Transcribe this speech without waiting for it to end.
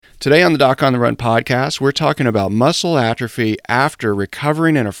Today on the Doc on the Run podcast, we're talking about muscle atrophy after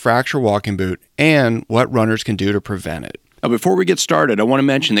recovering in a fracture walking boot and what runners can do to prevent it. Now, before we get started, I want to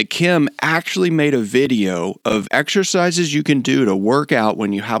mention that Kim actually made a video of exercises you can do to work out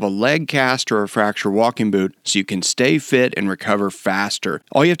when you have a leg cast or a fracture walking boot so you can stay fit and recover faster.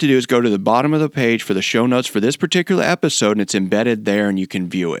 All you have to do is go to the bottom of the page for the show notes for this particular episode, and it's embedded there and you can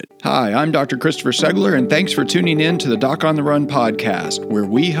view it. Hi, I'm Dr. Christopher Segler, and thanks for tuning in to the Doc on the Run podcast, where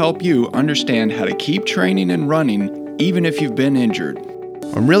we help you understand how to keep training and running even if you've been injured.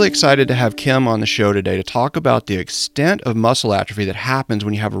 I'm really excited to have Kim on the show today to talk about the extent of muscle atrophy that happens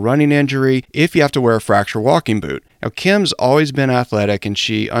when you have a running injury if you have to wear a fracture walking boot. Now, Kim's always been athletic, and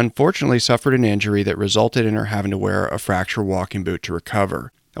she unfortunately suffered an injury that resulted in her having to wear a fracture walking boot to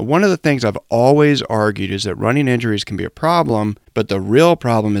recover. Now, one of the things I've always argued is that running injuries can be a problem, but the real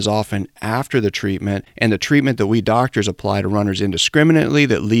problem is often after the treatment and the treatment that we doctors apply to runners indiscriminately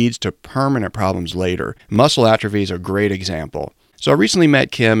that leads to permanent problems later. Muscle atrophy is a great example. So I recently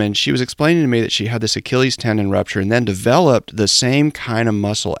met Kim, and she was explaining to me that she had this Achilles tendon rupture and then developed the same kind of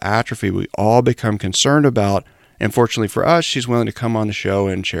muscle atrophy we all become concerned about. And fortunately for us, she's willing to come on the show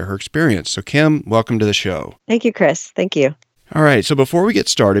and share her experience. So Kim, welcome to the show. Thank you, Chris. Thank you. All right. So before we get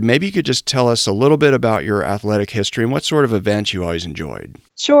started, maybe you could just tell us a little bit about your athletic history and what sort of events you always enjoyed.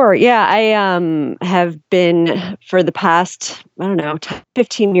 Sure. Yeah, I have been for the past,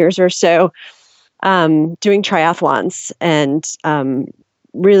 15 years or so, doing triathlons and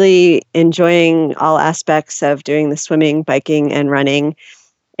really enjoying all aspects of doing the swimming, biking, and running,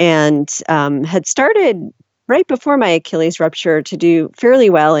 and had started right before my Achilles rupture to do fairly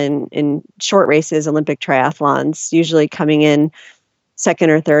well in short races, Olympic triathlons, usually coming in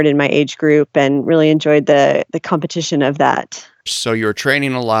second or third in my age group, and really enjoyed the competition of that. So you're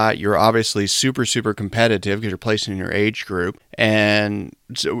training a lot. You're obviously super, super competitive because you're placing in your age group. And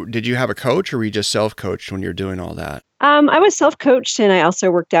so did you have a coach, or were you just self-coached when you're doing all that? I was self-coached, and I also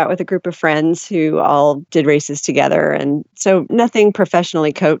worked out with a group of friends who all did races together. And so nothing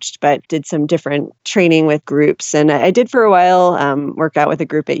professionally coached, but did some different training with groups. And I did for a while work out with a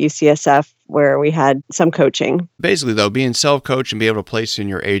group at UCSF where we had some coaching. Basically, though, being self-coached and be able to place in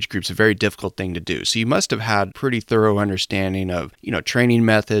your age group is a very difficult thing to do. So you must have had pretty thorough understanding of, training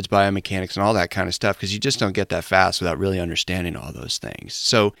methods, biomechanics, and all that kind of stuff, because you just don't get that fast without really understanding all those things.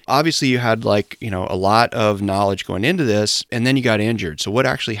 So obviously you had a lot of knowledge going into this, and then you got injured. So what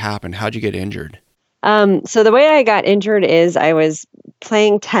actually happened? How'd you get injured? So the way I got injured is I was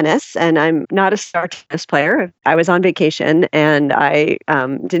playing tennis, and I'm not a star tennis player. I was on vacation, and I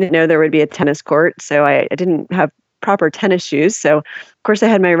didn't know there would be a tennis court, so I didn't have proper tennis shoes. So of course I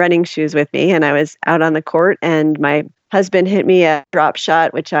had my running shoes with me, and I was out on the court, and my husband hit me a drop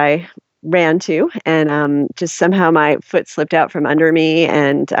shot, which I ran to, and just somehow my foot slipped out from under me,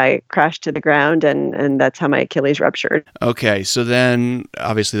 and I crashed to the ground, and that's how my Achilles ruptured. Okay, so then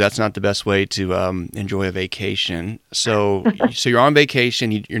obviously that's not the best way to enjoy a vacation. So you're on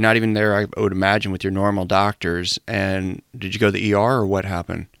vacation, you're not even there, I would imagine, with your normal doctors. And did you go to the ER, or what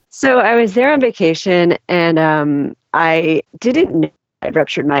happened? So I was there on vacation, and I didn't know I'd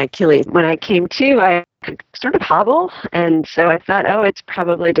ruptured my Achilles. When I came to, I could sort of hobble, and so I thought, it's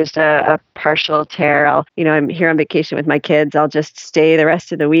probably just a partial tear. I'm here on vacation with my kids. I'll just stay the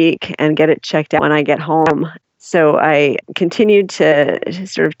rest of the week and get it checked out when I get home. So I continued to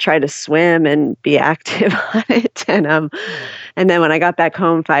sort of try to swim and be active on it. And then when I got back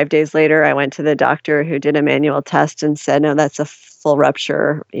home 5 days later, I went to the doctor who did a manual test and said, no, that's a full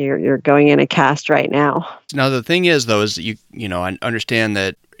rupture. You're going in a cast right now. Now, the thing is, though, is that I understand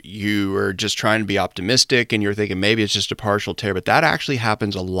that you were just trying to be optimistic and you're thinking maybe it's just a partial tear, but that actually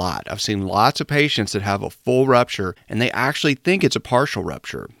happens a lot. I've seen lots of patients that have a full rupture and they actually think it's a partial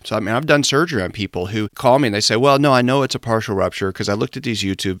rupture. So, I've done surgery on people who call me and they say, well, no, I know it's a partial rupture because I looked at these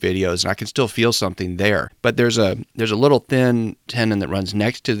YouTube videos and I can still feel something there. But there's a little thin tendon that runs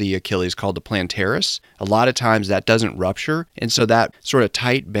next to the Achilles called the plantaris. A lot of times that doesn't rupture. And so that sort of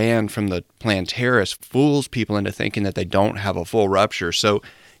tight band from the plantaris fools people into thinking that they don't have a full rupture. So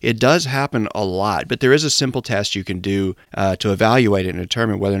it does happen a lot, but there is a simple test you can do to evaluate it and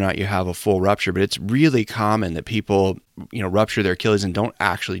determine whether or not you have a full rupture. But it's really common that people, rupture their Achilles and don't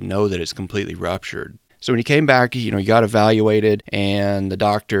actually know that it's completely ruptured. So when you came back, you got evaluated and the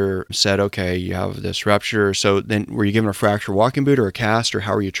doctor said, okay, you have this rupture. So then were you given a fracture walking boot or a cast, or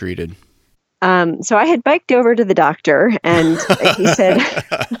how were you treated? So I had biked over to the doctor, and he said...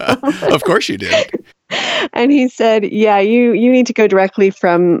 Of course you did. And he said, yeah, you need to go directly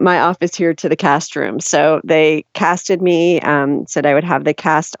from my office here to the cast room. So they casted me, said I would have the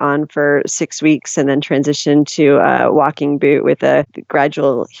cast on for 6 weeks and then transition to a walking boot with a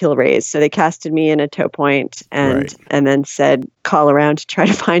gradual heel raise. So they casted me in a toe point and then said, call around to try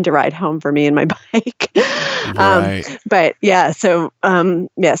to find a ride home for me and my bike. But so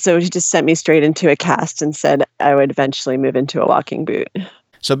he just sent me straight into a cast and said I would eventually move into a walking boot.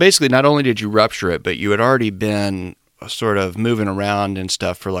 So basically, not only did you rupture it, but you had already been sort of moving around and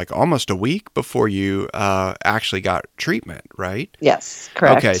stuff for like almost a week before you actually got treatment, right? Yes,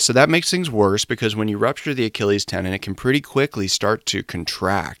 correct. Okay, so that makes things worse because when you rupture the Achilles tendon, it can pretty quickly start to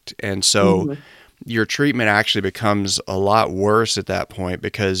contract. And so your treatment actually becomes a lot worse at that point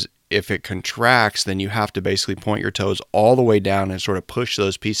because if it contracts, then you have to basically point your toes all the way down and sort of push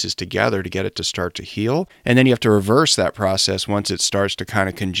those pieces together to get it to start to heal. And then you have to reverse that process once it starts to kind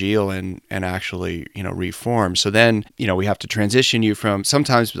of congeal and actually, reform. So then, we have to transition you from,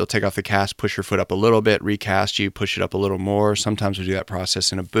 sometimes they'll take off the cast, push your foot up a little bit, recast you, push it up a little more. Sometimes we do that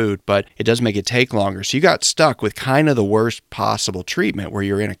process in a boot, but it does make it take longer. So you got stuck with kind of the worst possible treatment where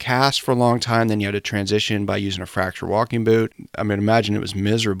you're in a cast for a long time, then you had to transition by using a fracture walking boot. I mean, imagine it was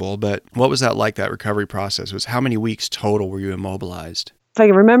miserable. But what was that like, that recovery process? Was how many weeks total were you immobilized? If I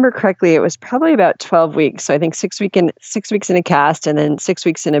remember correctly, it was probably about 12 weeks. So I think 6 weeks in a cast and then 6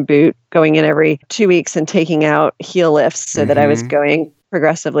 weeks in a boot, going in every 2 weeks and taking out heel lifts so that I was going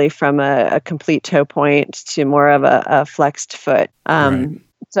progressively from a complete toe point to more of a flexed foot.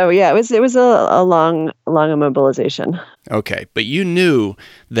 So yeah, it was a long immobilization. Okay, but you knew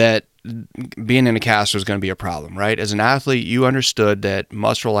that being in a cast was going to be a problem, right? As an athlete, you understood that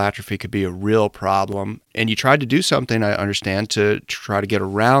muscular atrophy could be a real problem, and you tried to do something, I understand, to try to get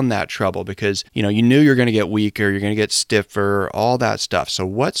around that trouble because, you knew you're going to get weaker, you're going to get stiffer, all that stuff. So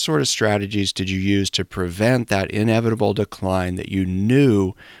what sort of strategies did you use to prevent that inevitable decline that you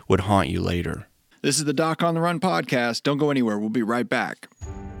knew would haunt you later? This is the Doc on the Run podcast. Don't go anywhere. We'll be right back.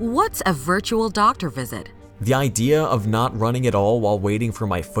 What's a virtual doctor visit? The idea of not running at all while waiting for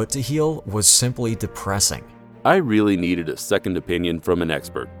my foot to heal was simply depressing. I really needed a second opinion from an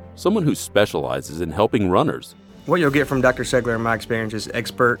expert, someone who specializes in helping runners. What you'll get from Dr. Segler, in my experience, is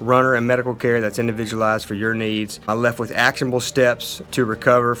expert runner and medical care that's individualized for your needs. I left with actionable steps to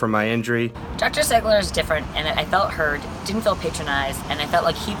recover from my injury. Dr. Segler is different, and I felt heard, didn't feel patronized, and I felt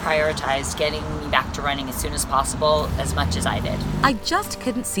like he prioritized getting me back to running as soon as possible, as much as I did. I just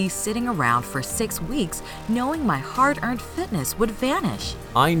couldn't see sitting around for 6 weeks knowing my hard-earned fitness would vanish.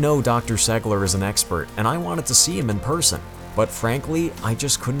 I know Dr. Segler is an expert, and I wanted to see him in person. But frankly, I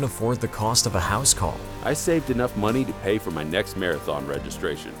just couldn't afford the cost of a house call. I saved enough money to pay for my next marathon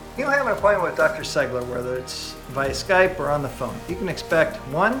registration. You'll have an appointment with Dr. Segler, whether it's via Skype or on the phone. You can expect,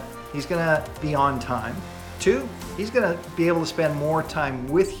 1, he's going to be on time. 2, he's going to be able to spend more time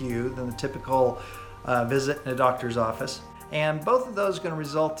with you than the typical visit in a doctor's office. And both of those are going to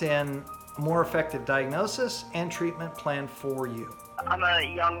result in a more effective diagnosis and treatment plan for you. I'm a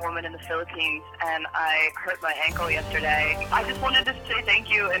young woman in the Philippines, and I hurt my ankle yesterday. I just wanted to say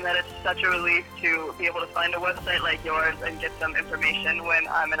thank you, and that it's such a relief to be able to find a website like yours and get some information when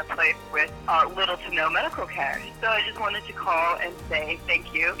I'm in a place with little to no medical care. So I just wanted to call and say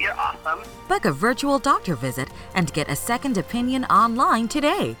thank you. You're awesome. Book a virtual doctor visit and get a second opinion online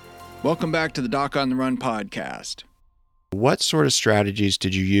today. Welcome back to the Doc on the Run podcast. What sort of strategies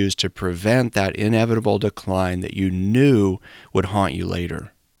did you use to prevent that inevitable decline that you knew would haunt you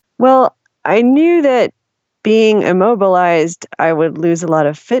later? Well, I knew that being immobilized, I would lose a lot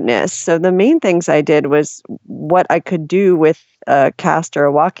of fitness. So the main things I did was what I could do with a cast or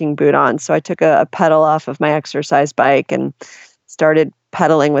a walking boot on. So I took a pedal off of my exercise bike and started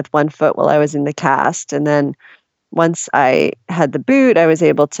pedaling with one foot while I was in the cast. And then once I had the boot, I was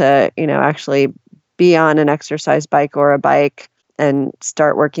able to, actually be on an exercise bike or a bike and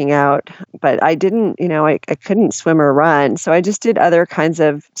start working out. But I didn't, I couldn't swim or run. So I just did other kinds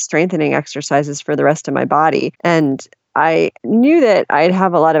of strengthening exercises for the rest of my body. And I knew that I'd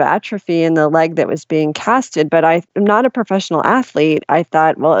have a lot of atrophy in the leg that was being casted, but I'm not a professional athlete. I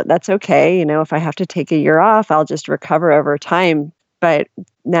thought, well, that's okay. If I have to take a year off, I'll just recover over time. But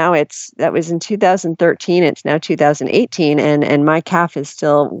now that was in 2013. It's now 2018. And my calf is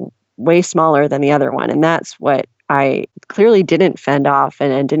still way smaller than the other one. And that's what I clearly didn't fend off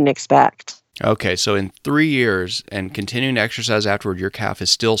and didn't expect. Okay, so in 3 years and continuing to exercise afterward, your calf is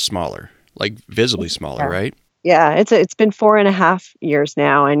still smaller, like visibly smaller, right? Yeah, it's been 4.5 years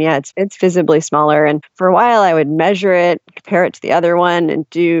now. And yeah, it's visibly smaller. And for a while I would measure it, compare it to the other one and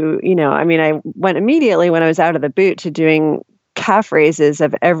do, I went immediately when I was out of the boot to doing calf raises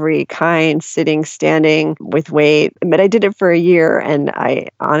of every kind, sitting, standing, with weight. But I did it for a year, and I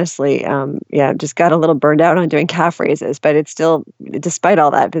honestly, just got a little burned out on doing calf raises. But it's still, despite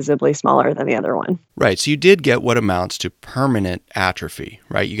all that, visibly smaller than the other one. Right. So you did get what amounts to permanent atrophy,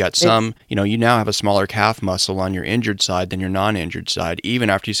 right? You got some, you now have a smaller calf muscle on your injured side than your non-injured side, even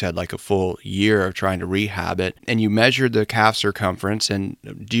after you had like a full year of trying to rehab it. And you measured the calf circumference. And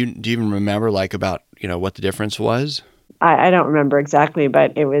do you even remember like about, what the difference was? I don't remember exactly,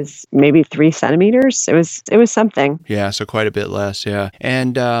 but it was maybe 3 centimeters. It was something. Yeah, so quite a bit less. Yeah,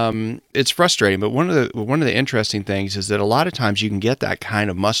 and it's frustrating. But one of the interesting things is that a lot of times you can get that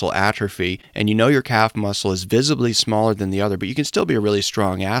kind of muscle atrophy, and your calf muscle is visibly smaller than the other, but you can still be a really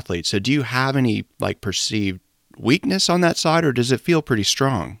strong athlete. So, do you have any like perceived weakness on that side, or does it feel pretty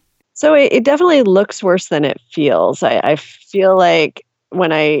strong? So it definitely looks worse than it feels. I feel like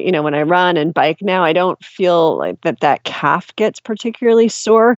when I run and bike now, I don't feel like that calf gets particularly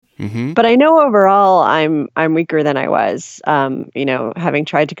sore. Mm-hmm. But I know overall I'm weaker than I was. Having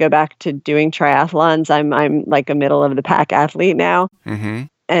tried to go back to doing triathlons, I'm like a middle of the pack athlete now. Mm-hmm.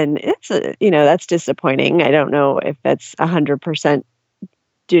 And it's that's disappointing. I don't know if that's 100%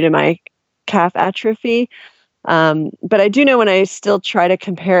 due to my calf atrophy. But I do know when I still try to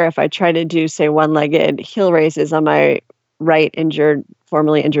compare, if I try to do, say, one-legged heel raises on my right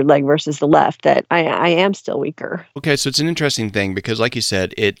formerly injured leg versus the left, that I am still weaker. Okay, so it's an interesting thing because, like you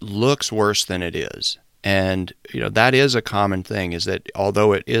said, it looks worse than it is. And, that is a common thing, is that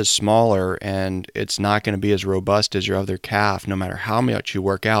although it is smaller and it's not going to be as robust as your other calf, no matter how much you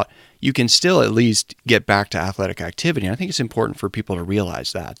work out, you can still at least get back to athletic activity. And I think it's important for people to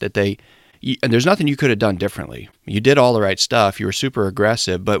realize that and there's nothing you could have done differently. You did all the right stuff. You were super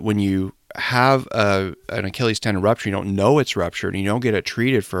aggressive, but when you have an Achilles tendon rupture, you don't know it's ruptured, and you don't get it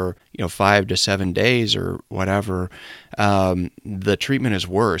treated for 5 to 7 days or whatever, the treatment is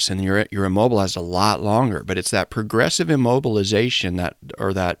worse, and you're immobilized a lot longer. But it's that progressive immobilization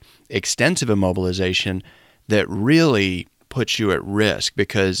that extensive immobilization that really puts you at risk,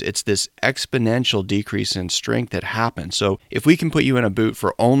 because it's this exponential decrease in strength that happens. So if we can put you in a boot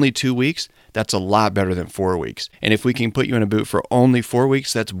for only 2 weeks, that's a lot better than 4 weeks. And if we can put you in a boot for only 4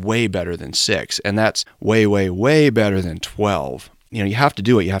 weeks, that's way better than 6. And that's way, way, way better than 12. You have to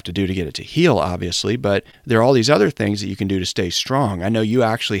do what you have to do to get it to heal, obviously, but there are all these other things that you can do to stay strong. I know you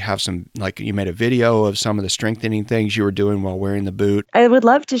actually have some, like you made a video of some of the strengthening things you were doing while wearing the boot. I would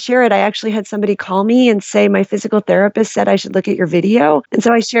love to share it. I actually had somebody call me and say, my physical therapist said I should look at your video. And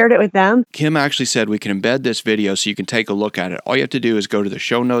so I shared it with them. Kim actually said we can embed this video so you can take a look at it. All you have to do is go to the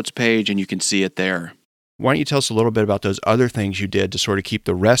show notes page and you can see it there. Why don't you tell us a little bit about those other things you did to sort of keep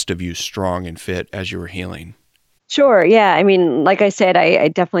the rest of you strong and fit as you were healing? Sure. Yeah. I mean, like I said, I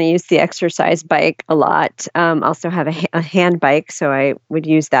definitely use the exercise bike a lot. Also have a hand bike. So I would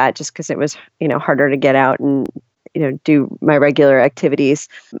use that just because it was, harder to get out and, do my regular activities.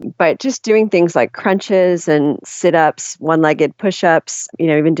 But just doing things like crunches and sit-ups, one-legged push-ups,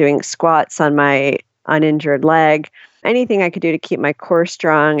 even doing squats on my uninjured leg. Anything I could do to keep my core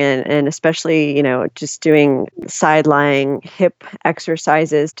strong, and especially, just doing side-lying hip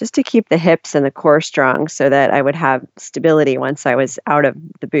exercises just to keep the hips and the core strong so that I would have stability once I was out of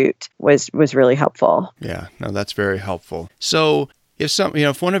the boot was really helpful. Yeah, no, that's very helpful. So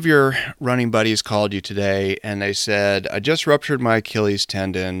if one of your running buddies called you today and they said, I just ruptured my Achilles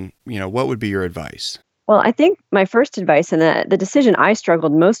tendon, what would be your advice? Well, I think my first advice, and the decision I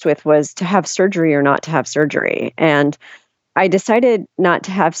struggled most with, was to have surgery or not to have surgery. And I decided not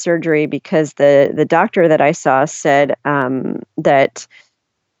to have surgery because the doctor that I saw said that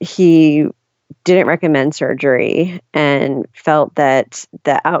he didn't recommend surgery and felt that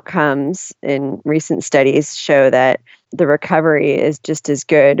the outcomes in recent studies show that the recovery is just as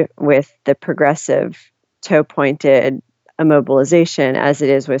good with the progressive toe-pointed immobilization as it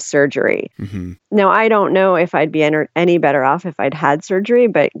is with surgery. Mm-hmm. Now, I don't know if I'd be any better off if I'd had surgery,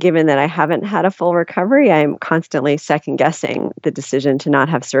 but given that I haven't had a full recovery, I'm constantly second guessing the decision to not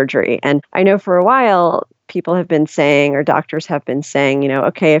have surgery. And I know for a while, people have been saying, or doctors have been saying,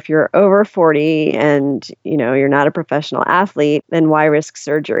 okay, if you're over 40 and, you're not a professional athlete, then why risk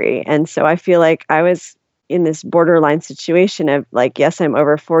surgery? And so I feel like I was in this borderline situation of like, yes, I'm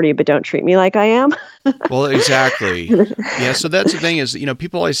over 40, but don't treat me like I am. Well, exactly. Yeah. So that's the thing is,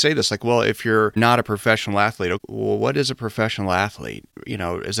 people always say this, like, well, if you're not a professional athlete, well, what is a professional athlete?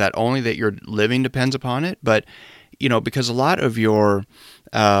 Is that only that your living depends upon it? But, because a lot of your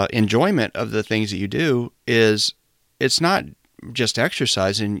enjoyment of the things that you do it's not just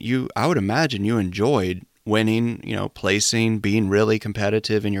exercise. And I would imagine you enjoyed winning, placing, being really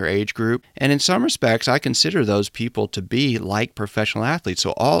competitive in your age group. And in some respects, I consider those people to be like professional athletes.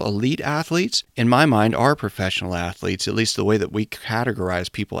 So all elite athletes, in my mind, are professional athletes, at least the way that we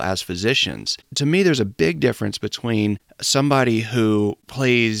categorize people as physicians. To me, there's a big difference between somebody who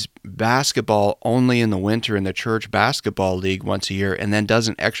plays basketball only in the winter in the church basketball league once a year and then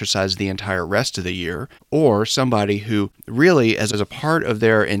doesn't exercise the entire rest of the year, or somebody who really, as a part of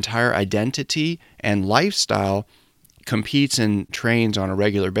their entire identity and lifestyle, competes and trains on a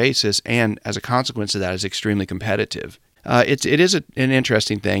regular basis, and as a consequence of that is extremely competitive. It is an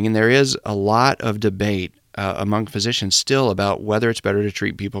interesting thing, and there is a lot of debate among physicians still about whether it's better to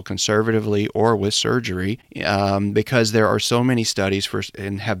treat people conservatively or with surgery, because there are so many studies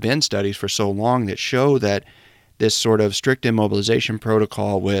and have been studies for so long that show that this sort of strict immobilization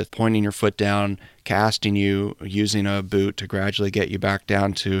protocol with pointing your foot down, casting you, using a boot to gradually get you back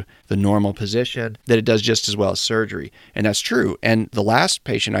down to the normal position, that it does just as well as surgery. And that's true. And the last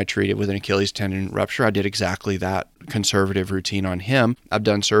patient I treated with an Achilles tendon rupture, I did exactly that conservative routine on him. I've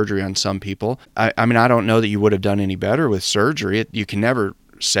done surgery on some people. I mean, I don't know that you would have done any better with surgery. You can never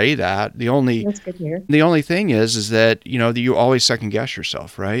say that. That's good to hear. The only thing is that, you always second guess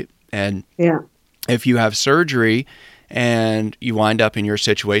yourself, right? And yeah. If you have surgery and you wind up in your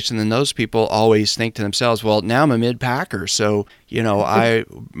situation, then those people always think to themselves, well, now I'm a mid-packer, so, I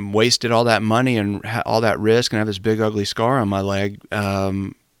wasted all that money and all that risk and have this big ugly scar on my leg,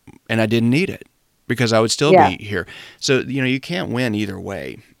 and I didn't need it because I would still be here. So, you can't win either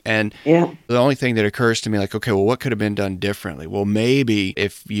way. And the only thing that occurs to me, like, okay, well, what could have been done differently? Well, maybe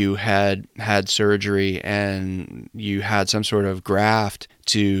if you had surgery and you had some sort of graft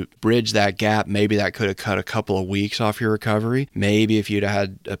to bridge that gap, maybe that could have cut a couple of weeks off your recovery. Maybe if you'd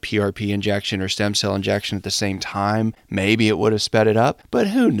had a PRP injection or stem cell injection at the same time, maybe it would have sped it up. But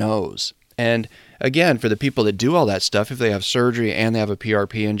who knows? And again, for the people that do all that stuff, if they have surgery and they have a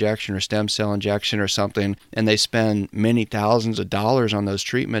PRP injection or stem cell injection or something, and they spend many thousands of dollars on those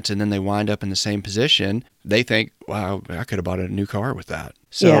treatments and then they wind up in the same position, they think, wow, I could have bought a new car with that.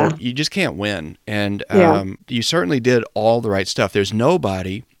 So you just can't win. And you certainly did all the right stuff. There's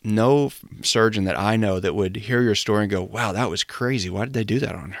no surgeon that I know that would hear your story and go, wow, that was crazy. Why did they do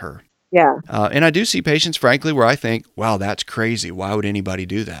that on her? Yeah. And I do see patients, frankly, where I think, wow, that's crazy. Why would anybody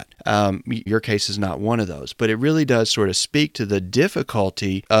do that? Your case is not one of those, but it really does sort of speak to the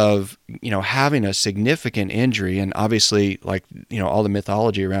difficulty of, having a significant injury. And obviously, like, all the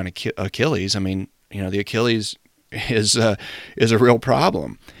mythology around Achilles, I mean, the Achilles is a real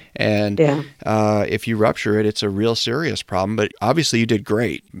problem. And if you rupture it, it's a real serious problem. But obviously you did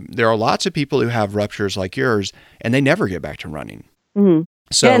great. There are lots of people who have ruptures like yours, and they never get back to running. Mm-hmm.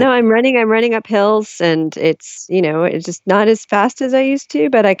 So, I'm running up hills, and it's just not as fast as I used to,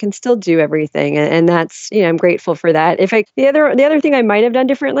 but I can still do everything. And that's, I'm grateful for that. The other thing I might have done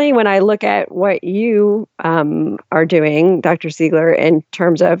differently, when I look at what you are doing, Dr. Siegler, in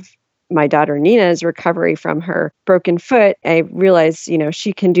terms of my daughter Nina's recovery from her broken foot, I realized,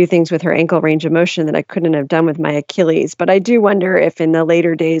 she can do things with her ankle range of motion that I couldn't have done with my Achilles. But I do wonder if in the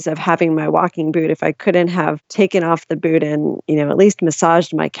later days of having my walking boot, if I couldn't have taken off the boot and, at least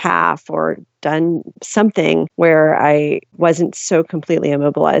massaged my calf or done something where I wasn't so completely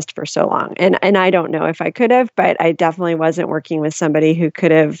immobilized for so long. And I don't know if I could have, but I definitely wasn't working with somebody who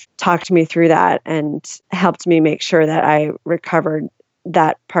could have talked me through that and helped me make sure that I recovered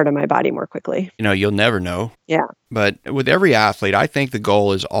that part of my body more quickly. You'll never know. Yeah. But with every athlete, I think the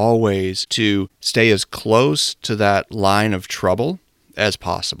goal is always to stay as close to that line of trouble as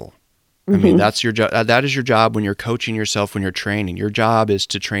possible. I mean, that's your job. That is your job when you're coaching yourself, when you're training. Your job is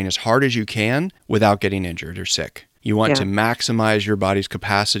to train as hard as you can without getting injured or sick. You want to maximize your body's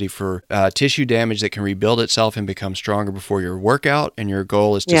capacity for tissue damage that can rebuild itself and become stronger before your workout. And your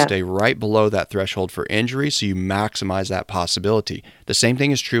goal is to stay right below that threshold for injury, so you maximize that possibility. The same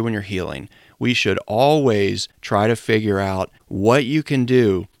thing is true when you're healing. We should always try to figure out what you can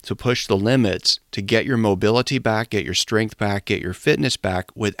do to push the limits to get your mobility back, get your strength back, get your fitness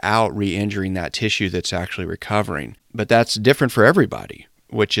back without re-injuring that tissue that's actually recovering. But that's different for everybody,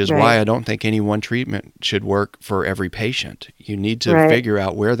 which is why I don't think any one treatment should work for every patient. You need to figure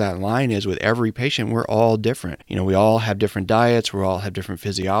out where that line is with every patient. We're all different. We all have different diets. We all have different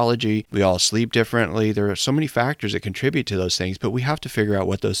physiology. We all sleep differently. There are so many factors that contribute to those things, but we have to figure out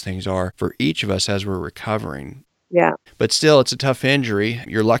what those things are for each of us as we're recovering. Yeah. But still, it's a tough injury.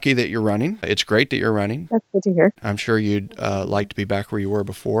 You're lucky that you're running. It's great that you're running. That's good to hear. I'm sure you'd like to be back where you were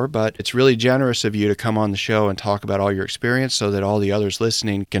before, but it's really generous of you to come on the show and talk about all your experience so that all the others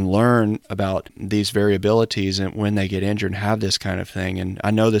listening can learn about these variabilities and when they get injured and have this kind of thing. And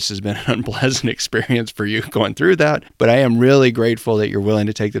I know this has been an unpleasant experience for you going through that, but I am really grateful that you're willing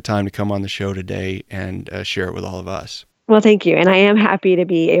to take the time to come on the show today and share it with all of us. Well, thank you. And I am happy to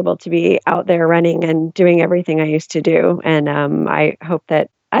be able to be out there running and doing everything I used to do. And I hope that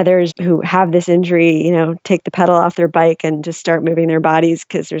others who have this injury, take the pedal off their bike and just start moving their bodies,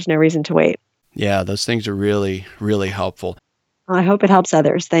 because there's no reason to wait. Yeah, those things are really, really helpful. I hope it helps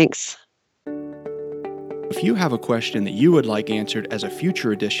others. Thanks. If you have a question that you would like answered as a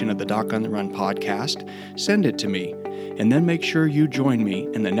future edition of the Doc on the Run podcast, send it to me, and then make sure you join me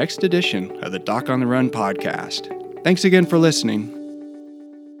in the next edition of the Doc on the Run podcast. Thanks again for listening.